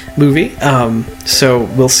Hepburn movie. So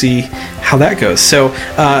we'll see how that goes. So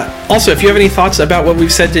also, if you have any thoughts about what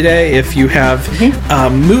we've said today, if you have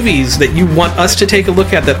movies that you want us to take a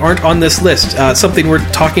look at that aren't on this list, something we're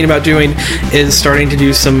talking about doing is starting to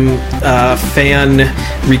do some fan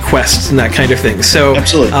requests and that kind of thing. So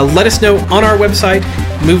absolutely. Let us know on our website,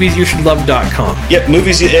 moviesyoushouldlove.com. Yep,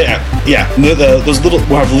 movies. Yeah. We'll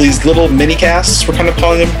have these little mini casts, we're kind of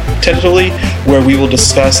calling them tentatively, where we will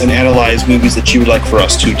discuss and analyze movies that you would like for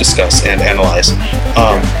us to discuss and analyze.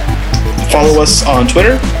 Follow us on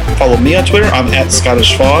Twitter. Follow me on Twitter. I'm at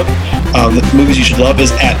Scottish Fog. The Movies You Should Love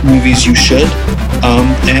is at Movies You Should.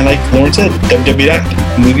 And like Lauren said,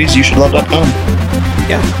 www.moviesyoushouldlove.com.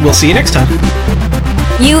 Yeah, we'll see you next time.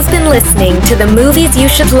 You've been listening to the Movies You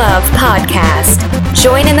Should Love podcast.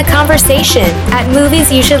 Join in the conversation at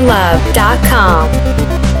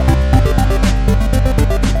moviesyoushouldlove.com.